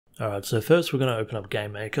Alright, so first we're going to open up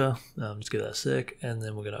GameMaker, just give that a sec, and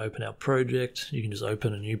then we're going to open our project. You can just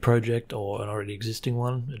open a new project or an already existing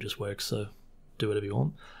one, it just works, so do whatever you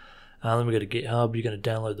want. Then we go to GitHub, you're going to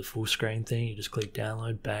download the Fullscreen thing, you just click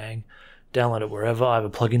download, bang, download it wherever. I have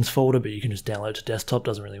a plugins folder, but you can just download it to desktop,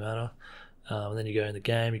 doesn't really matter. And then you go in the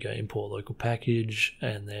game, you go import local package,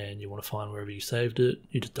 and then you want to find wherever you saved it,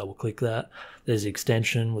 you just double click that. There's the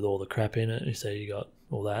extension with all the crap in it, you say you got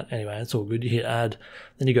all that. Anyway, it's all good. You hit add,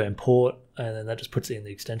 then you go import, and then that just puts it in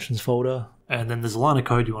the extensions folder. And then there's a line of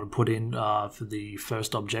code you want to put in for the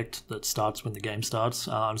first object that starts when the game starts.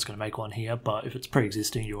 I'm just going to make one here, but if it's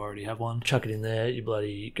pre-existing, you already have one. Chuck it in there, you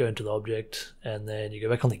bloody go into the object, and then you go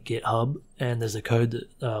back on the GitHub, and there's a code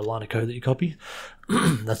that, line of code that you copy.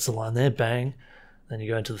 That's the line there, bang. Then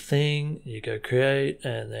you go into the thing, you go create,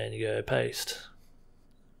 and then you go paste.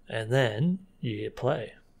 And then you hit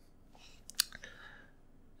play.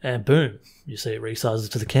 And boom, you see it resizes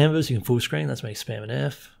to the canvas. You can full screen, that's me spamming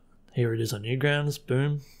F. Here it is on Newgrounds,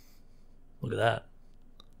 boom. Look at that,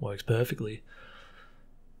 works perfectly.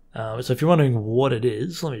 So if you're wondering what it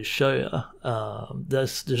is, let me just show you.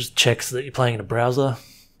 This just checks that you're playing in a browser,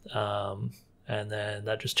 and then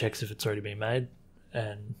that just checks if it's already been made.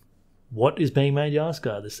 And what is being made, you ask?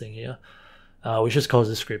 This thing here, which just calls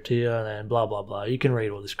this script here, and then blah, blah, blah. You can read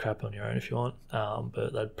all this crap on your own if you want,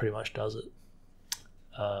 but that pretty much does it.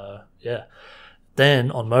 Yeah.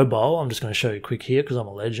 Then on mobile, I'm just going to show you quick here because I'm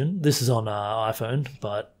a legend. This is on iPhone,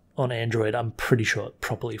 but on Android, I'm pretty sure it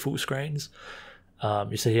properly full screens.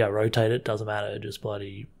 You see here, I rotate it, doesn't matter, it just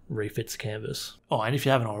bloody refits the canvas. Oh, and if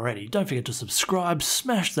you haven't already, don't forget to subscribe,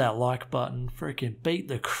 smash that like button, freaking beat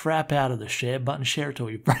the crap out of the share button, share it to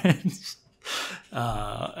all your friends.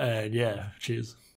 And yeah, cheers.